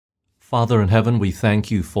Father in heaven, we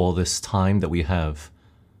thank you for this time that we have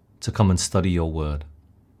to come and study your word.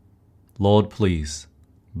 Lord, please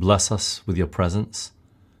bless us with your presence.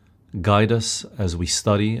 Guide us as we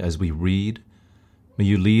study, as we read. May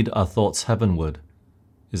you lead our thoughts heavenward,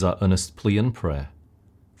 is our earnest plea and prayer.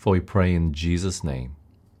 For we pray in Jesus' name.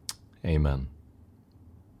 Amen.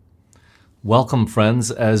 Welcome,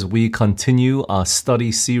 friends, as we continue our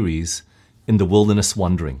study series in the Wilderness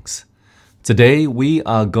Wanderings. Today, we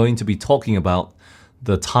are going to be talking about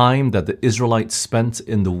the time that the Israelites spent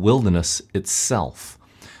in the wilderness itself,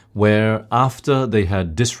 where after they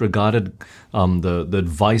had disregarded the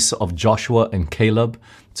advice of Joshua and Caleb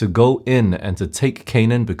to go in and to take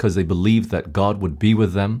Canaan because they believed that God would be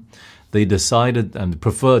with them, they decided and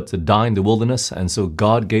preferred to die in the wilderness, and so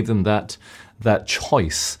God gave them that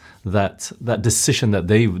choice, that decision that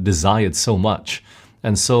they desired so much.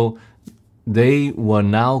 And so they were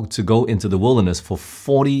now to go into the wilderness for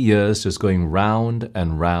 40 years, just going round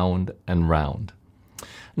and round and round.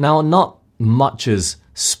 Now, not much is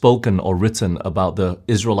spoken or written about the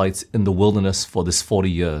Israelites in the wilderness for this 40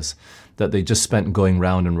 years that they just spent going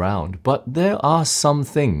round and round. But there are some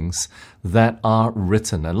things that are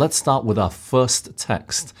written. And let's start with our first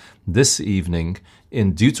text this evening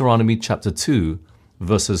in Deuteronomy chapter 2,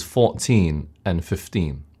 verses 14 and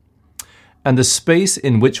 15. And the space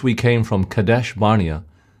in which we came from Kadesh Barnea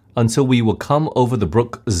until we were come over the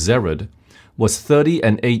brook Zered was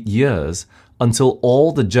 38 years, until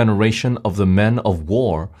all the generation of the men of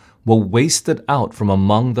war were wasted out from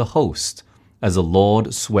among the host, as the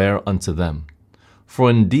Lord sware unto them. For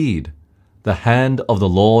indeed the hand of the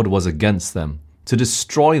Lord was against them, to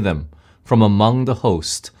destroy them from among the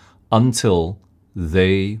host, until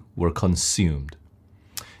they were consumed.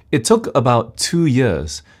 It took about 2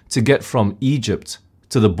 years to get from Egypt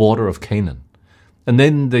to the border of Canaan. And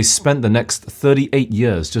then they spent the next 38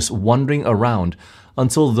 years just wandering around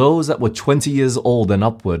until those that were 20 years old and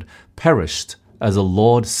upward perished, as the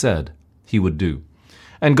Lord said he would do.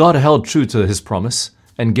 And God held true to his promise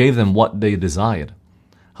and gave them what they desired.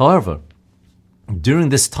 However, during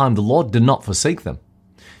this time, the Lord did not forsake them.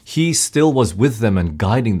 He still was with them and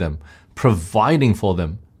guiding them, providing for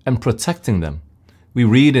them and protecting them. We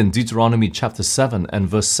read in Deuteronomy chapter 7 and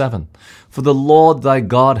verse 7, For the Lord thy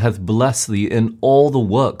God hath blessed thee in all the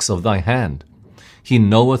works of thy hand. He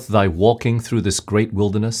knoweth thy walking through this great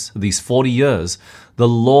wilderness. These 40 years the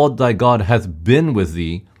Lord thy God hath been with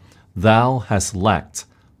thee. Thou hast lacked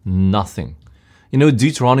nothing. You know,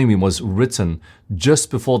 Deuteronomy was written just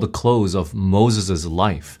before the close of Moses'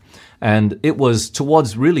 life. And it was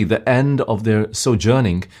towards really the end of their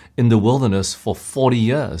sojourning in the wilderness for 40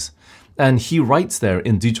 years. And he writes there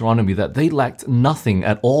in Deuteronomy that they lacked nothing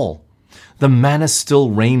at all. The manna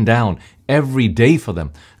still rained down every day for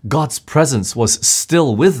them. God's presence was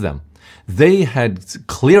still with them. They had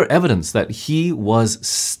clear evidence that he was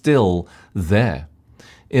still there.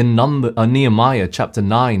 In Nehemiah chapter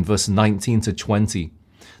 9, verse 19 to 20,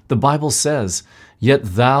 the Bible says, Yet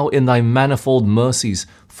thou in thy manifold mercies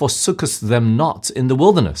forsookest them not in the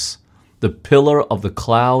wilderness. The pillar of the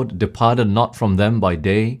cloud departed not from them by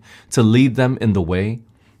day, to lead them in the way,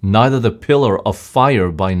 neither the pillar of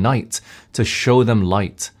fire by night, to show them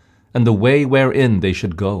light, and the way wherein they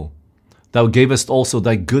should go. Thou gavest also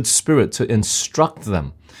thy good spirit to instruct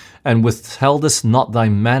them, and withheldest not thy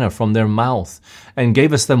manna from their mouth, and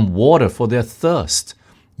gavest them water for their thirst.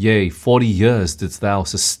 Yea, 40 years didst thou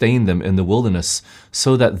sustain them in the wilderness,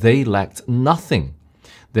 so that they lacked nothing.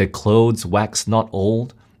 Their clothes waxed not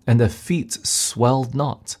old, and their feet swelled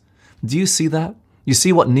not. Do you see that? You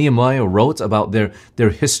see what Nehemiah wrote about their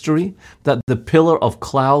history? That the pillar of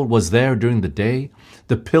cloud was there during the day.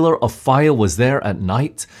 The pillar of fire was there at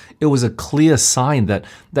night. It was a clear sign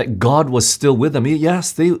that God was still with them.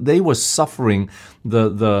 Yes, they were suffering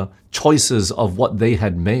the choices of what they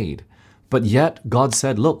had made. But yet God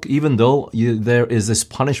said, look, even though there is this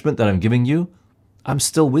punishment that I'm giving you, I'm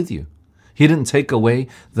still with you. He didn't take away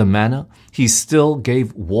the manna. He still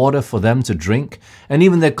gave water for them to drink. And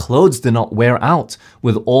even their clothes did not wear out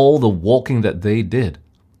with all the walking that they did.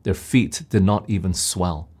 Their feet did not even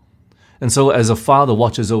swell. And so as a father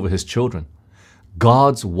watches over his children,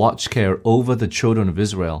 God's watch care over the children of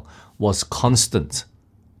Israel was constant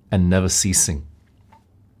and never ceasing.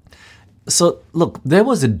 So look, there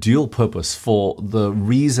was a dual purpose for the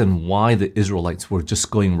reason why the Israelites were just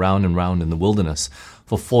going round and round in the wilderness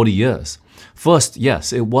for 40 years. First,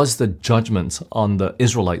 yes, it was the judgment on the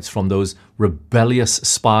Israelites from those rebellious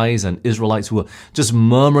spies and Israelites who were just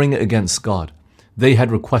murmuring against God. They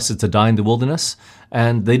had requested to die in the wilderness,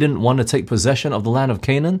 and they didn't want to take possession of the land of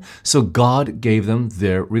Canaan, so God gave them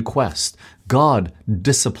their request. God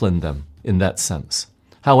disciplined them in that sense.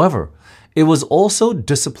 However, it was also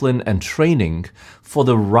discipline and training for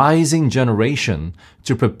the rising generation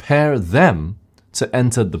to prepare them to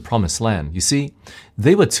enter the promised land. You see,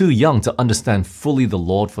 they were too young to understand fully the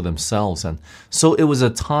Lord for themselves. And so it was a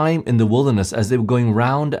time in the wilderness as they were going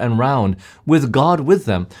round and round with God with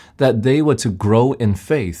them that they were to grow in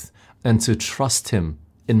faith and to trust Him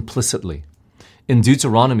implicitly. In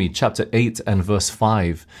Deuteronomy chapter 8 and verse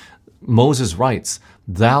 5, Moses writes,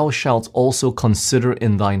 "Thou shalt also consider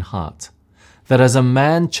in thine heart, that as a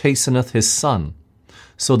man chasteneth his son,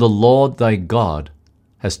 so the Lord thy God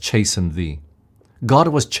has chastened thee." God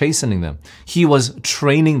was chastening them. He was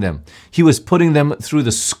training them. He was putting them through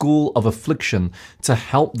the school of affliction to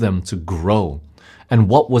help them to grow. And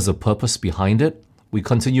what was the purpose behind it? We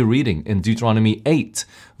continue reading in Deuteronomy 8,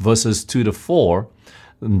 verses 2 to 4.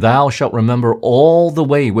 "Thou shalt remember all the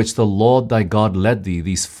way which the Lord thy God led thee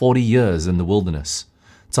these 40 years in the wilderness,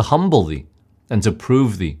 to humble thee and to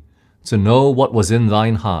prove thee, to know what was in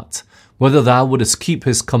thine heart, whether thou wouldest keep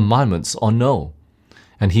his commandments or no.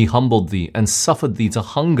 And he humbled thee, and suffered thee to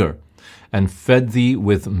hunger, and fed thee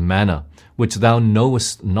with manna, which thou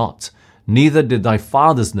knowest not, neither did thy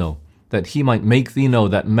fathers know, that he might make thee know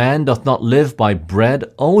that man doth not live by bread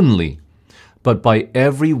only, but by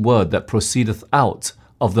every word that proceedeth out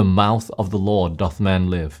of the mouth of the Lord doth man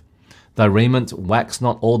live. Thy raiment waxed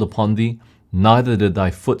not old upon thee, neither did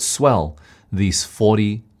thy foot swell these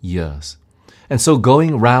 40 years." And so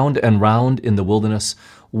going round and round in the wilderness,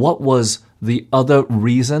 what was the other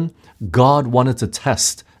reason? God wanted to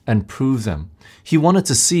test and prove them. He wanted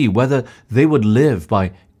to see whether they would live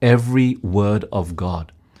by every word of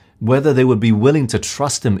God, whether they would be willing to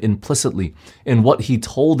trust Him implicitly in what He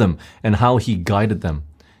told them and how He guided them.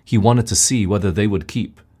 He wanted to see whether they would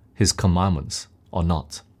keep His commandments or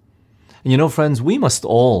not. And you know, friends, we must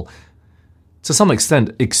all, to some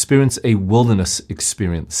extent, experience a wilderness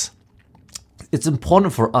experience. It's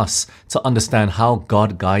important for us to understand how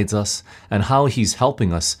God guides us and how He's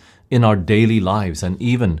helping us in our daily lives and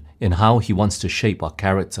even in how He wants to shape our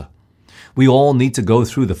character. We all need to go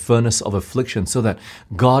through the furnace of affliction so that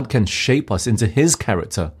God can shape us into His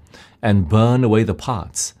character and burn away the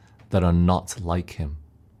parts that are not like Him.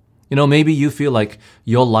 You know, maybe you feel like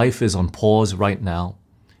your life is on pause right now.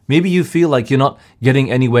 Maybe you feel like you're not getting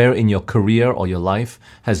anywhere in your career or your life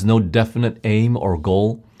has no definite aim or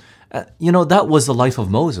goal. You know, that was the life of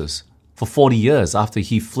Moses for 40 years after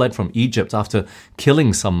he fled from Egypt after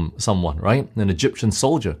killing someone, right? An Egyptian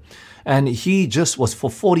soldier. And he just was for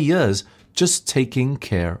 40 years just taking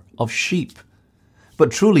care of sheep.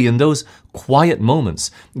 But truly, in those quiet moments,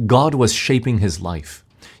 God was shaping his life.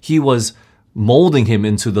 He was molding him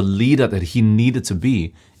into the leader that he needed to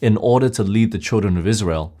be in order to lead the children of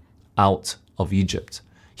Israel out of Egypt.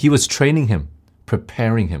 He was training him,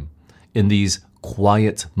 preparing him in these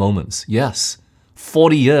quiet moments. Yes,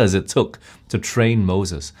 40 years it took to train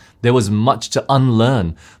Moses. There was much to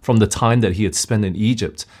unlearn from the time that he had spent in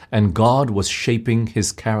Egypt, and God was shaping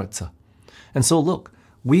his character. And so look,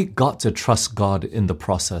 we got to trust God in the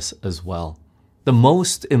process as well. The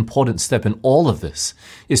most important step in all of this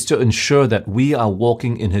is to ensure that we are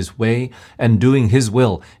walking in His way and doing His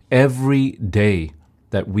will every day,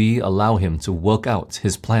 that we allow Him to work out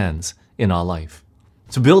His plans in our life.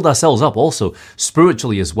 To build ourselves up also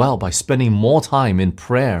spiritually as well by spending more time in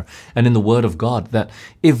prayer and in the Word of God, that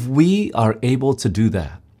if we are able to do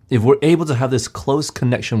that, if we're able to have this close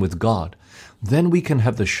connection with God, then we can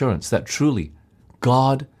have the assurance that truly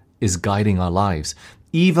God is guiding our lives,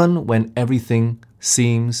 even when everything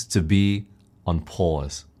seems to be on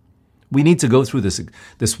pause. We need to go through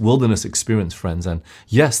this wilderness experience, friends. And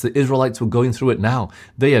yes, the Israelites were going through it now.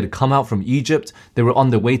 They had come out from Egypt. They were on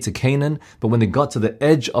their way to Canaan. But when they got to the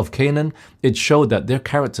edge of Canaan, it showed that their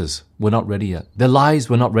characters were not ready yet. Their lives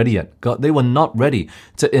were not ready yet. They were not ready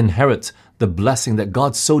to inherit the blessing that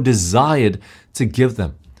God so desired to give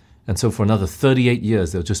them. And so for another 38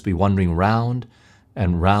 years, they'll just be wandering round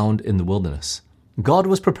and round in the wilderness. God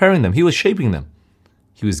was preparing them. He was shaping them.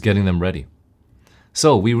 He was getting them ready.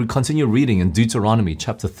 So we will continue reading in Deuteronomy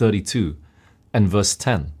chapter 32 and verse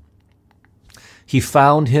 10. "He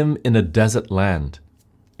found him in a desert land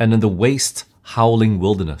and in the waste howling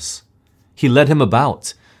wilderness. He led him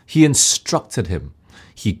about. He instructed him.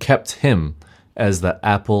 He kept him as the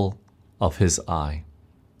apple of his eye."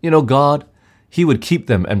 You know, God, He would keep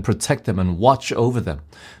them and protect them and watch over them.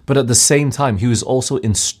 But at the same time, He was also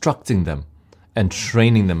instructing them and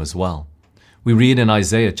training them as well. We read in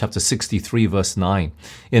Isaiah chapter 63 verse 9,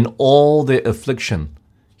 "In all their affliction,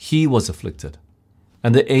 he was afflicted,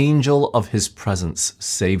 and the angel of his presence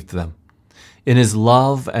saved them. In his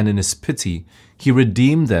love and in his pity, he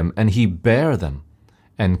redeemed them, and he bare them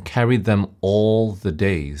and carried them all the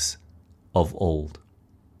days of old."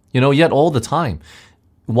 Yet all the time,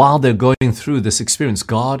 while they're going through this experience,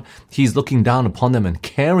 God, he's looking down upon them and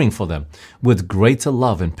caring for them with greater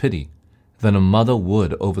love and pity than a mother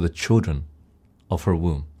would over the children of her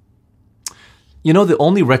womb. The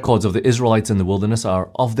only records of the Israelites in the wilderness are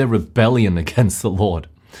of their rebellion against the Lord.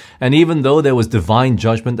 And even though there was divine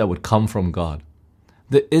judgment that would come from God,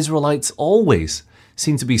 the Israelites always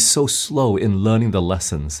seem to be so slow in learning the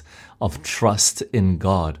lessons of trust in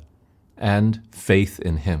God and faith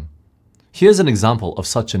in Him. Here's an example of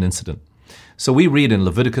such an incident. So we read in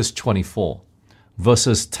Leviticus 24,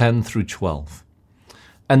 verses 10 through 12.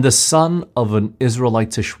 "And the son of an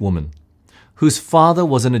Israelitish woman, whose father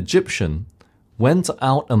was an Egyptian, went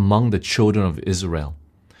out among the children of Israel.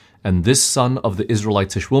 And this son of the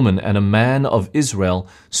Israelitish woman and a man of Israel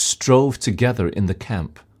strove together in the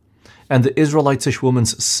camp. And the Israelitish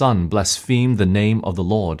woman's son blasphemed the name of the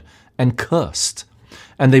Lord and cursed.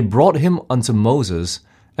 And they brought him unto Moses,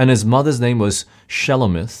 and his mother's name was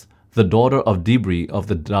Shelomith, the daughter of Dibri of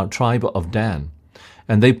the tribe of Dan.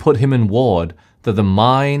 And they put him in ward, that the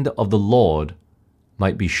mind of the Lord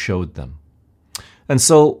might be showed them." And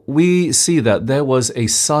so we see that there was a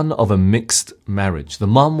son of a mixed marriage. The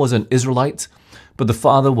mom was an Israelite, but the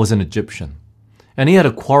father was an Egyptian. And he had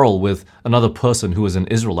a quarrel with another person who was an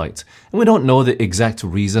Israelite. And we don't know the exact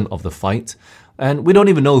reason of the fight. And we don't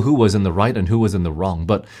even know who was in the right and who was in the wrong.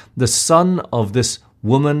 But the son of this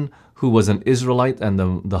woman who was an Israelite and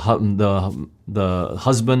the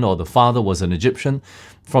husband or the father was an Egyptian,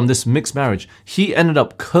 from this mixed marriage, he ended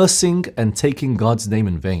up cursing and taking God's name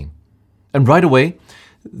in vain. And right away,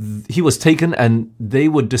 he was taken and they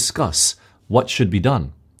would discuss what should be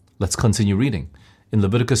done. Let's continue reading in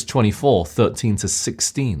Leviticus 24, 13 to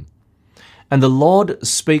 16. "And the Lord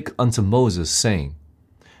spake unto Moses, saying,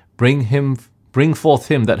 Bring forth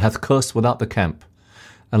him that hath cursed without the camp,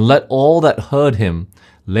 and let all that heard him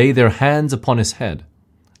lay their hands upon his head.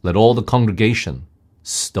 Let all the congregation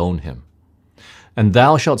stone him. And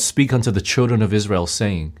thou shalt speak unto the children of Israel,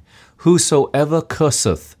 saying, Whosoever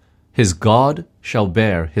curseth his God shall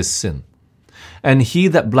bear his sin. And he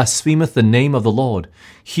that blasphemeth the name of the Lord,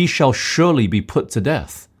 he shall surely be put to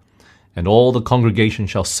death. And all the congregation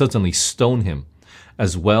shall certainly stone him,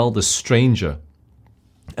 as well the stranger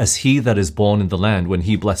as he that is born in the land. When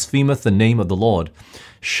he blasphemeth the name of the Lord,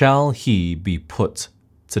 shall he be put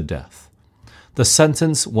to death." The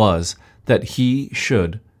sentence was that he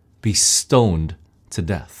should be stoned to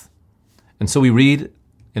death. And so we read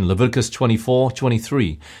in Leviticus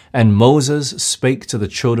 24:23, "And Moses spake to the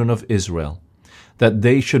children of Israel, that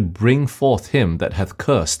they should bring forth him that hath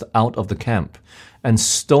cursed out of the camp, and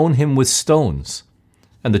stone him with stones.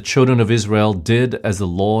 And the children of Israel did as the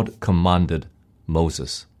Lord commanded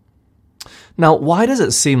Moses." Now, why does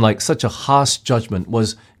it seem like such a harsh judgment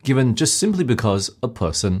was given just simply because a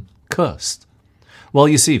person cursed? Well,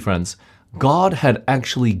 you see, friends, God had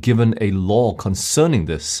actually given a law concerning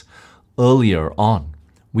this earlier on.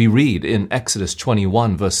 We read in Exodus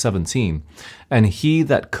 21, verse 17, "And he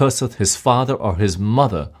that curseth his father or his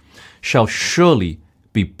mother shall surely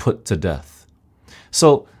be put to death."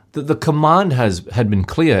 So the command had been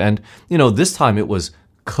clear, and this time it was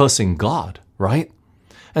cursing God, right?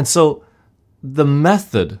 And so the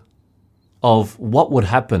method of what would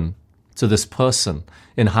happen to this person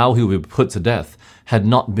and how he would be put to death had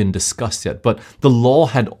not been discussed yet, but the law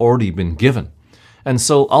had already been given. And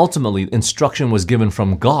so ultimately, instruction was given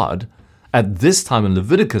from God at this time in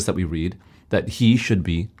Leviticus that we read that he should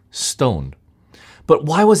be stoned. But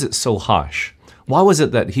why was it so harsh? Why was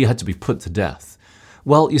it that he had to be put to death?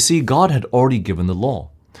 Well, you see, God had already given the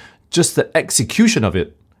law. Just the execution of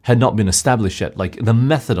it had not been established yet, like the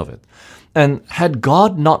method of it. And had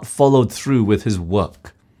God not followed through with his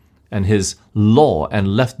work and his law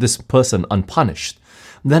and left this person unpunished,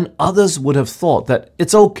 then others would have thought that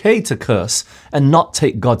it's okay to curse and not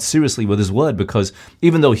take God seriously with his word, because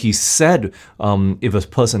even though he said if a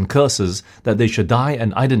person curses that they should die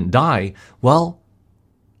and I didn't die, well,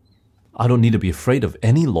 I don't need to be afraid of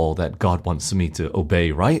any law that God wants me to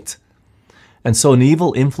obey, right? And so an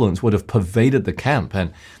evil influence would have pervaded the camp,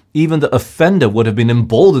 and even the offender would have been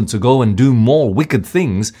emboldened to go and do more wicked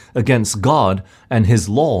things against God and his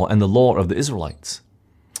law and the law of the Israelites.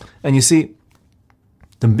 And you see,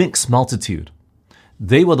 the mixed multitude,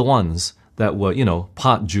 they were the ones that were,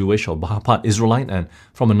 part Jewish or part Israelite and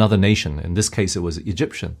from another nation. In this case, it was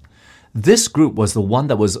Egyptian. this group was the one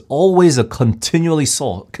that was always a continual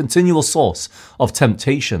source of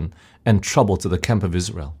temptation and trouble to the camp of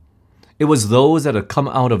Israel. It was those that had come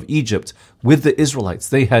out of Egypt with the Israelites.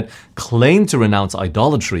 They had claimed to renounce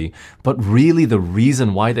idolatry, but really the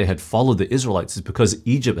reason why they had followed the Israelites is because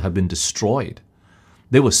Egypt had been destroyed.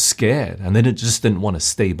 They were scared and they just didn't want to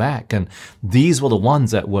stay back. And these were the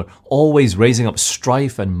ones that were always raising up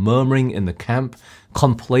strife and murmuring in the camp,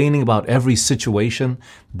 complaining about every situation.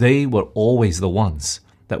 They were always the ones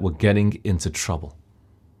that were getting into trouble.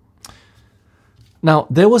 Now,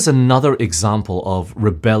 there was another example of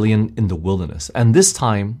rebellion in the wilderness, and this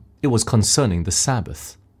time it was concerning the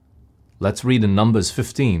Sabbath. Let's read in Numbers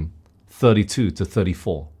 15, 32 to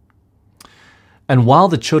 34. And while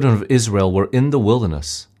the children of Israel were in the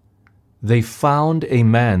wilderness, they found a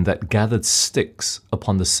man that gathered sticks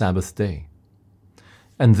upon the Sabbath day.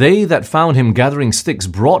 And they that found him gathering sticks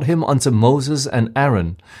brought him unto Moses and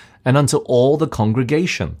Aaron, and unto all the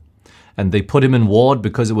congregation. And they put him in ward,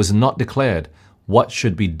 because it was not declared what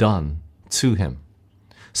should be done to him.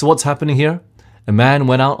 So what's happening here? A man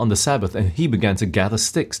went out on the Sabbath and he began to gather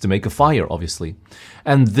sticks to make a fire, obviously.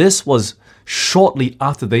 And this was shortly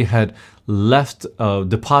after they had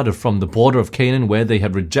departed from the border of Canaan, where they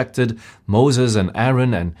had rejected Moses and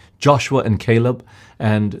Aaron and Joshua and Caleb,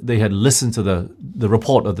 and they had listened to the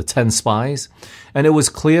report of the 10 spies. And it was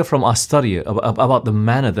clear from our study about the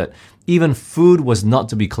manner that even food was not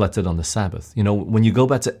to be collected on the Sabbath. You know, when you go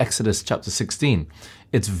back to Exodus chapter 16,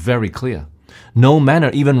 it's very clear. No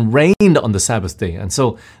manna even rained on the Sabbath day. And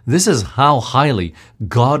so this is how highly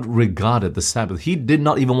God regarded the Sabbath. He did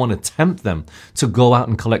not even want to tempt them to go out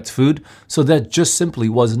and collect food. So there just simply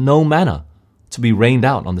was no manna to be rained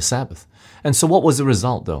out on the Sabbath. And so what was the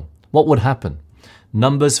result, though? What would happen?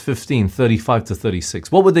 Numbers 15, 35 to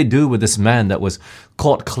 36. What would they do with this man that was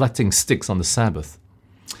caught collecting sticks on the Sabbath?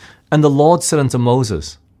 And the Lord said unto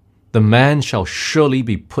Moses, the man shall surely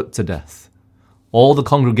be put to death. All the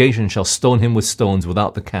congregation shall stone him with stones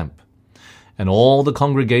without the camp. And all the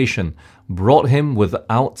congregation brought him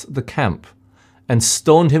without the camp, and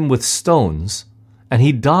stoned him with stones, and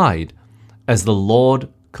he died, as the Lord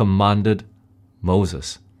commanded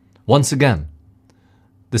Moses. Once again,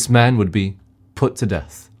 this man would be put to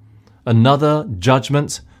death. Another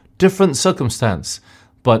judgment, different circumstance,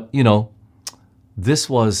 but this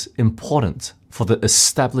was important for the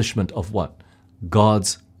establishment of what?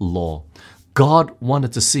 God's law. God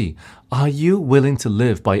wanted to see, are you willing to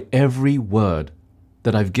live by every word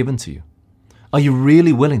that I've given to you? Are you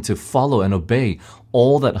really willing to follow and obey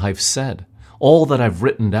all that I've said, all that I've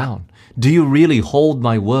written down? Do you really hold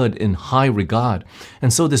my word in high regard?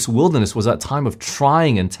 And so this wilderness was that time of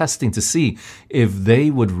trying and testing to see if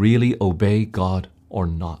they would really obey God or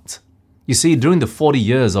not. You see, during the 40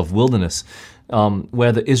 years of wilderness,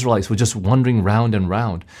 where the Israelites were just wandering round and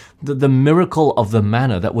round, the miracle of the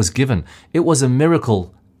manna that was given, it was a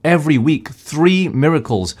miracle every week. 3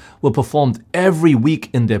 miracles were performed every week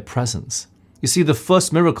in their presence. You see, the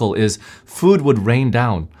first miracle is food would rain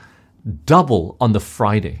down double on the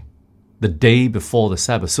Friday, the day before the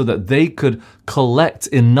Sabbath, so that they could collect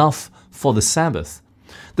enough for the Sabbath.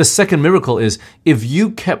 The second miracle is if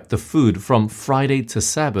you kept the food from Friday to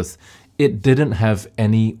Sabbath, it didn't have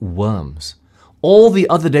any worms. All the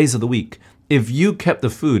other days of the week, if you kept the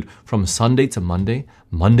food from Sunday to Monday,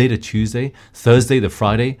 Monday to Tuesday, Thursday to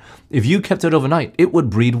Friday, if you kept it overnight, it would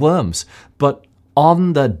breed worms. But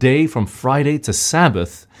on the day from Friday to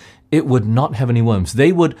Sabbath, it would not have any worms.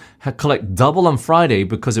 They would collect double on Friday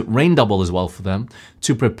because it rained double as well for them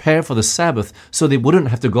to prepare for the Sabbath, so they wouldn't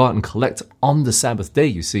have to go out and collect on the Sabbath day,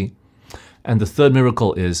 you see. And the third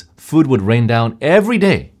miracle is food would rain down every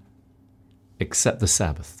day except the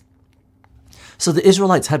Sabbath. So the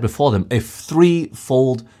Israelites had before them a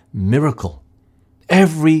 3-fold miracle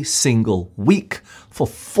every single week for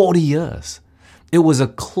 40 years. It was a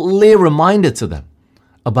clear reminder to them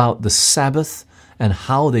about the Sabbath and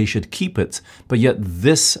how they should keep it. But yet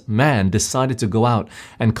this man decided to go out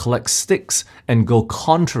and collect sticks and go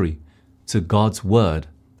contrary to God's word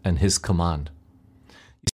and his command.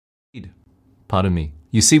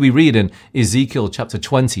 You see, we read in Ezekiel chapter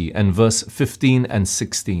 20 and verse 15 and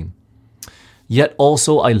 16. Yet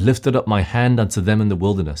also I lifted up my hand unto them in the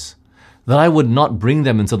wilderness, that I would not bring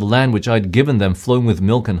them into the land which I had given them flowing with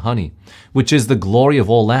milk and honey, which is the glory of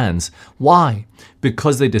all lands. Why?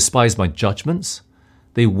 Because they despised my judgments.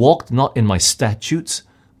 They walked not in my statutes,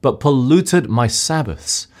 but polluted my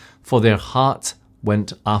Sabbaths, for their heart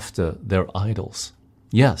went after their idols.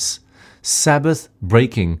 Yes, Sabbath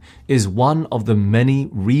breaking is one of the many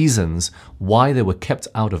reasons why they were kept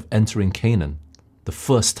out of entering Canaan the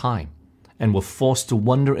first time. and were forced to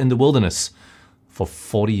wander in the wilderness for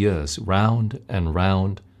 40 years, round and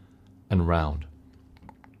round and round.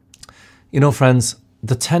 You know, friends,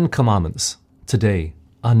 the 10 Commandments today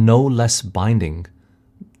are no less binding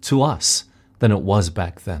to us than it was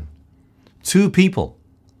back then. Two people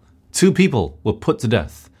were put to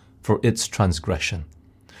death for its transgression.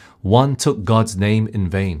 One took God's name in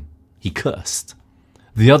vain. He cursed.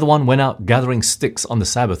 The other one went out gathering sticks on the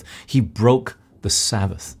Sabbath. He broke the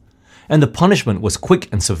Sabbath. And the punishment was quick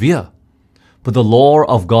and severe. But the law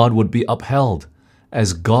of God would be upheld,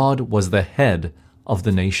 as God was the head of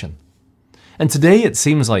the nation. And today it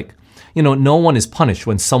seems like, no one is punished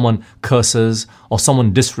when someone curses or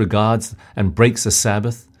someone disregards and breaks the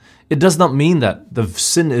Sabbath. It does not mean that the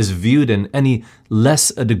sin is viewed in any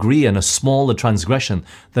less a degree and a smaller transgression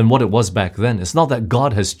than what it was back then. It's not that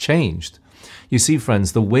God has changed. You see,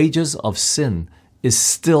 friends, the wages of sin is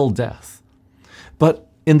still death. But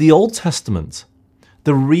in the Old Testament,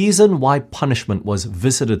 the reason why punishment was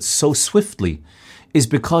visited so swiftly is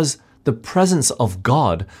because the presence of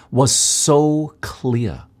God was so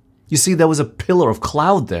clear. You see, there was a pillar of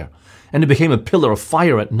cloud there, and it became a pillar of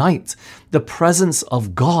fire at night. The presence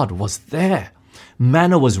of God was there.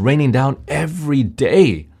 Manna was raining down every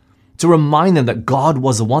day to remind them that God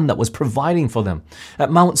was the one that was providing for them.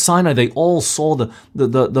 At Mount Sinai, they all saw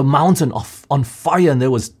the mountain on fire, and there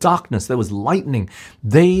was darkness, there was lightning.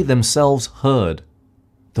 They themselves heard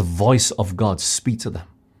the voice of God speak to them.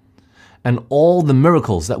 And all the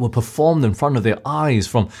miracles that were performed in front of their eyes,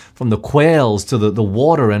 from the quails to the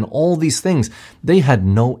water and all these things, they had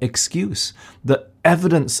no excuse. The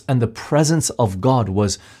evidence and the presence of God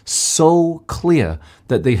was so clear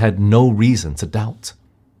that they had no reason to doubt.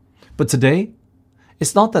 But today,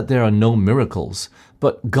 it's not that there are no miracles,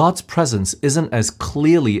 but God's presence isn't as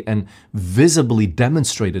clearly and visibly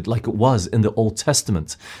demonstrated like it was in the Old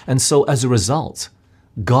Testament. And so as a result,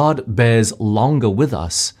 God bears longer with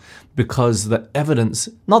us because the evidence,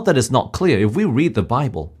 not that it's not clear, if we read the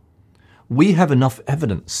Bible, we have enough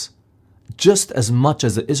evidence, just as much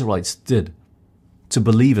as the Israelites did, to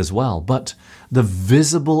believe as well. But the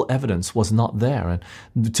visible evidence was not there.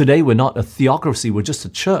 And today we're not a theocracy, we're just a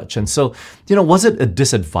church. And so, was it a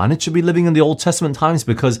disadvantage to be living in the Old Testament times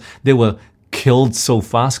because they were killed so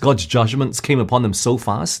fast? God's judgments came upon them so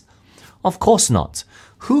fast? Of course not.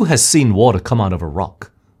 Who has seen water come out of a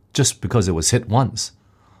rock just because it was hit once?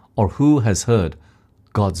 Or who has heard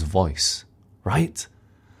God's voice, right?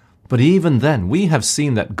 But even then, we have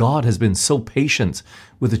seen that God has been so patient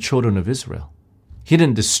with the children of Israel. He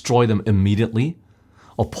didn't destroy them immediately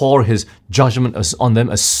or pour his judgment on them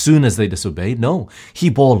as soon as they disobeyed. No, he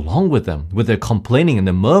bore long with them, with their complaining and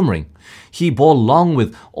their murmuring. He bore long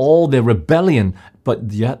with all their rebellion,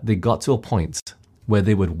 but yet they got to a point where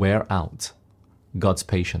they would wear out God's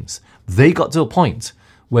patience. They got to a point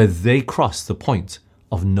where they crossed the point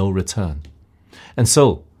of no return. And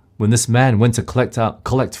so, when this man went to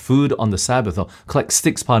collect food on the Sabbath, or collect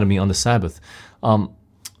sticks, on the Sabbath,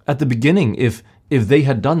 at the beginning, if they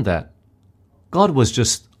had done that, God was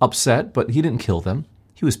just upset, but he didn't kill them.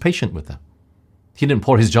 He was patient with them. He didn't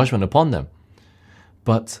pour his judgment upon them.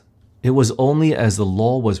 But it was only as the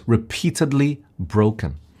law was repeatedly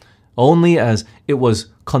broken, only as it was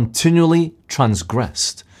continually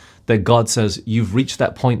transgressed, that God says, you've reached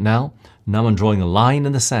that point now. Now I'm drawing a line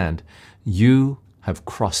in the sand. You have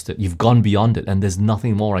crossed it. You've gone beyond it, and there's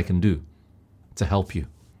nothing more I can do to help you.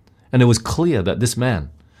 And it was clear that this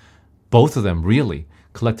man, both of them really,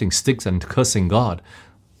 collecting sticks and cursing God,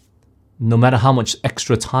 no matter how much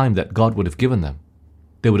extra time that God would have given them,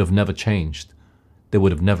 they would have never changed. They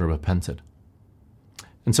would have never repented.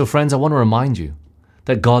 And so, friends, I want to remind you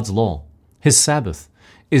that God's law, his Sabbath,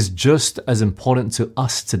 is just as important to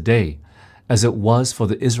us today as it was for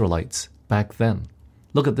the Israelites back then.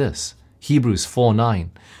 Look at this, Hebrews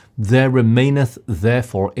 4:9. There remaineth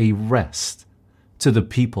therefore a rest to the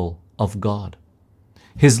people of God.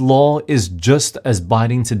 His law is just as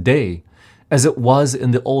binding today as it was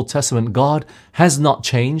in the Old Testament. God has not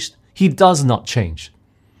changed. He does not change.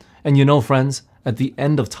 And friends, at the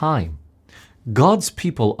end of time, God's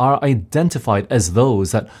people are identified as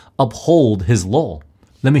those that uphold his law.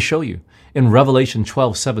 Let me show you. In Revelation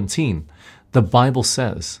 12:17, the Bible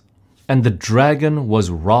says, And the dragon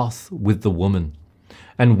was wroth with the woman,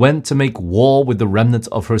 and went to make war with the remnant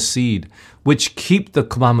of her seed, which keep the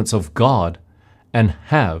commandments of God, and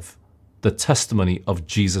have the testimony of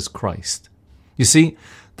Jesus Christ. You see,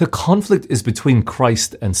 the conflict is between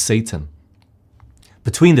Christ and Satan,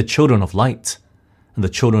 between the children of light and the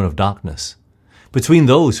children of darkness, between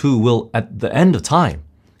those who will, at the end of time,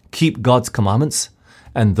 keep God's commandments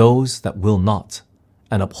and those that will not.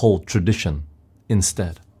 and uphold tradition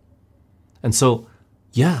instead. And so,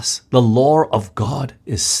 yes, the law of God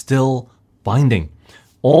is still binding.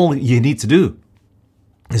 All you need to do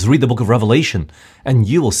is read the book of Revelation, and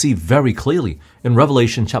you will see very clearly in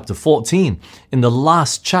Revelation chapter 14, in the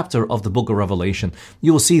last chapter of the book of Revelation,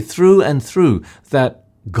 you will see through and through that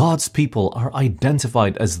God's people are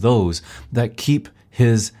identified as those that keep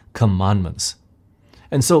His commandments.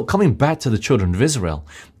 And so, coming back to the children of Israel,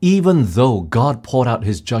 even though God poured out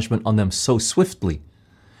His judgment on them so swiftly,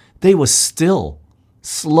 they were still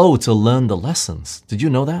slow to learn the lessons. Did you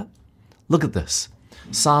know that? Look at this.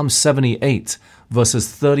 Psalm 78,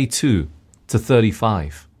 verses 32 to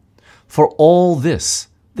 35. For all this,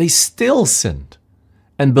 they still sinned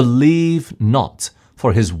and believed not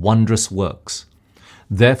for His wondrous works.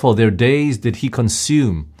 Therefore their days did He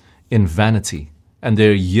consume in vanity, and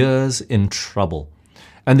their years in trouble.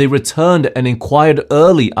 And they returned and inquired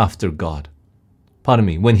early after God.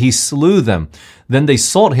 When He slew them, then they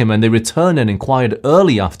sought Him, and they returned and inquired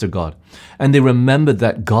early after God. And they remembered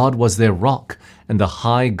that God was their rock, and the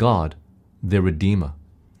high God their Redeemer.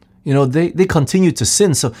 They continued to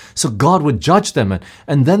sin, so God would judge them,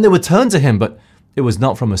 and then they would turn to Him, but it was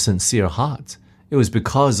not from a sincere heart. It was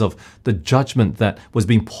because of the judgment that was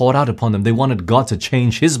being poured out upon them. They wanted God to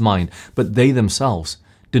change His mind, but they themselves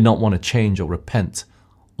did not want to change or repent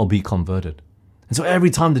or be converted. And so every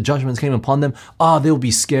time the judgments came upon them, they would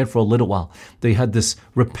be scared for a little while. They had this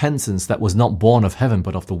repentance that was not born of heaven,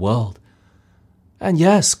 but of the world. And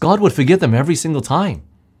yes, God would forgive them every single time.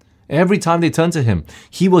 Every time they turned to Him,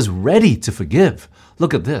 He was ready to forgive.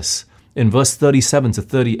 Look at this in verse 37 to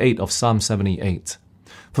 38 of Psalm 78.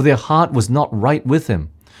 For their heart was not right with Him,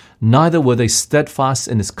 neither were they steadfast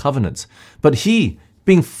in His covenant. But He,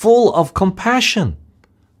 being full of compassion,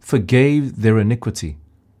 forgave their iniquity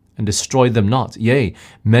and destroyed them not. Yea,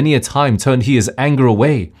 many a time turned He His anger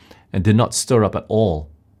away and did not stir up at all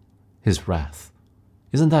His wrath.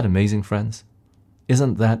 Isn't that amazing, friends?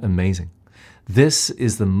 Isn't that amazing? This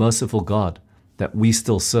is the merciful God that we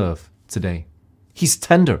still serve today. He's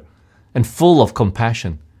tender and full of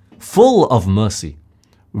compassion, full of mercy,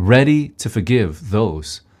 ready to forgive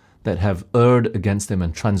those that have erred against Him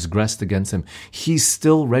and transgressed against Him. He's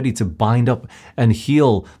still ready to bind up and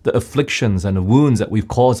heal the afflictions and the wounds that we've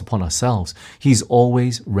caused upon ourselves. He's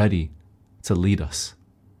always ready to lead us.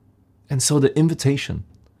 And so the invitation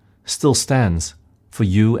still stands for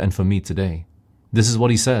you and for me today. This is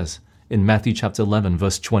what He says in Matthew chapter 11,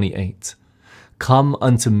 verse 28. Come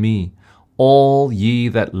unto me, all ye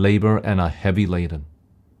that labor and are heavy laden,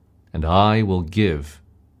 and I will give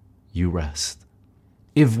you rest.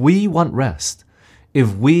 If we want rest,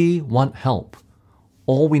 if we want help,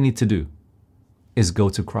 all we need to do is go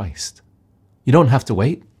to Christ. You don't have to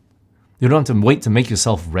wait. You don't have to wait to make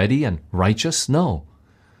yourself ready and righteous. No.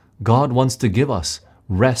 God wants to give us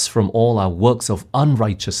rest from all our works of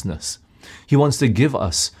unrighteousness. He wants to give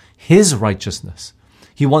us His righteousness.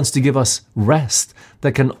 He wants to give us rest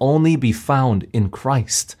that can only be found in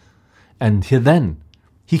Christ. And then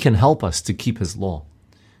He can help us to keep His law.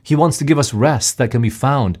 He wants to give us rest that can be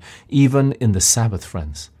found even in the Sabbath,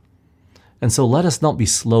 friends. And so let us not be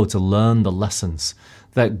slow to learn the lessons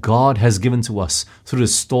that God has given to us through the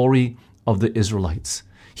story of the Israelites.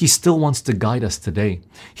 He still wants to guide us today.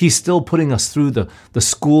 He's still putting us through the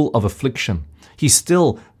school of affliction. He's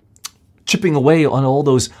still chipping away on all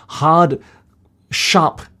those hard,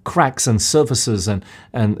 sharp cracks and surfaces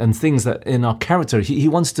and things that in our character. He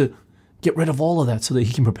wants to get rid of all of that so that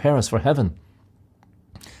He can prepare us for heaven.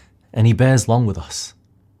 And He bears long with us.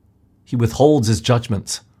 He withholds His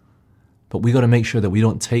judgment. But we got to make sure that we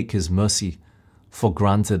don't take His mercy for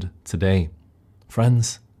granted today.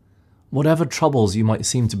 Friends, whatever troubles you might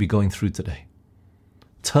seem to be going through today,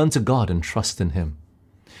 turn to God and trust in Him.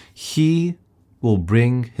 He will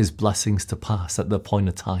bring His blessings to pass at the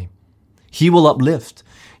appointed time. He will uplift.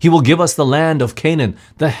 He will give us the land of Canaan,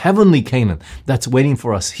 the heavenly Canaan that's waiting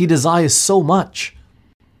for us. He desires so much,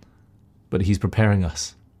 but He's preparing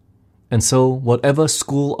us. And so, whatever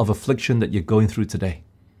school of affliction that you're going through today,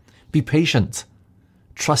 be patient.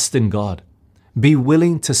 Trust in God. Be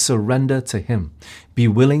willing to surrender to Him. Be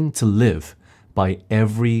willing to live by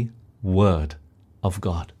every word of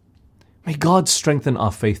God. May God strengthen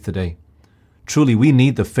our faith today. Truly, we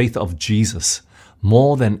need the faith of Jesus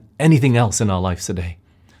more than anything else in our life today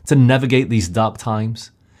to navigate these dark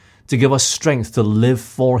times, to give us strength to live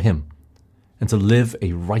for Him and to live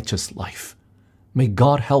a righteous life. May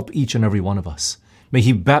God help each and every one of us. May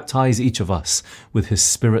He baptize each of us with His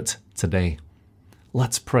Spirit today.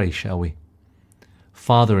 Let's pray, shall we?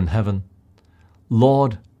 Father in heaven,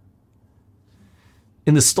 Lord,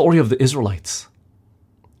 in the story of the Israelites,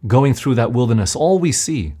 going through that wilderness, all we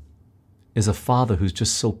see is a father who's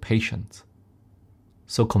just so patient,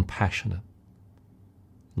 so compassionate.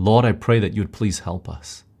 Lord, I pray that you'd please help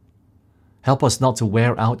us. Help us not to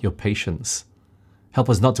wear out your patience. Help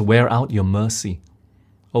us not to wear out your mercy.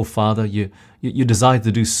 Oh, Father, you desire to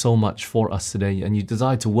do so much for us today, and you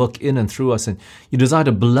desire to work in and through us, and you desire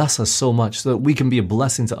to bless us so much so that we can be a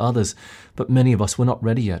blessing to others. But many of us, we're not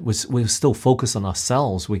ready yet. We're still focused on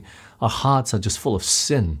ourselves. Our hearts are just full of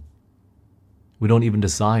sin. We don't even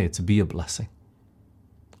desire to be a blessing.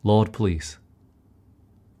 Lord, please,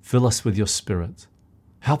 fill us with your Spirit.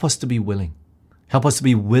 Help us to be willing. Help us to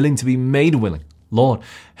be willing to be made willing. Lord,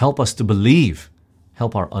 help us to believe.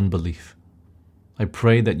 Help our unbelief. I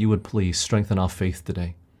pray that you would please strengthen our faith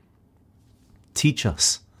today. Teach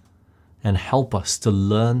us and help us to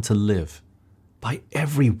learn to live by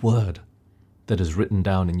every word that is written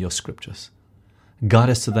down in your scriptures.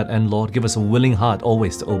 Guide us to that end, Lord. Give us a willing heart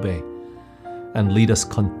always to obey, and lead us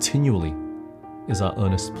continually is our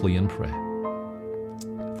earnest plea and prayer.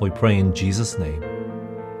 For we pray in Jesus' name.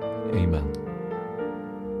 Amen.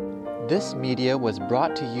 This media was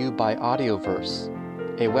brought to you by Audioverse,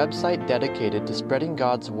 a website dedicated to spreading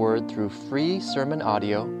God's Word through free sermon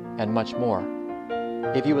audio and much more.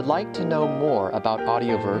 If you would like to know more about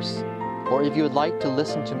Audioverse, or if you would like to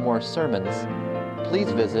listen to more sermons,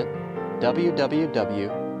 please visit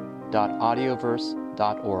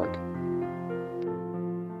www.audioverse.org.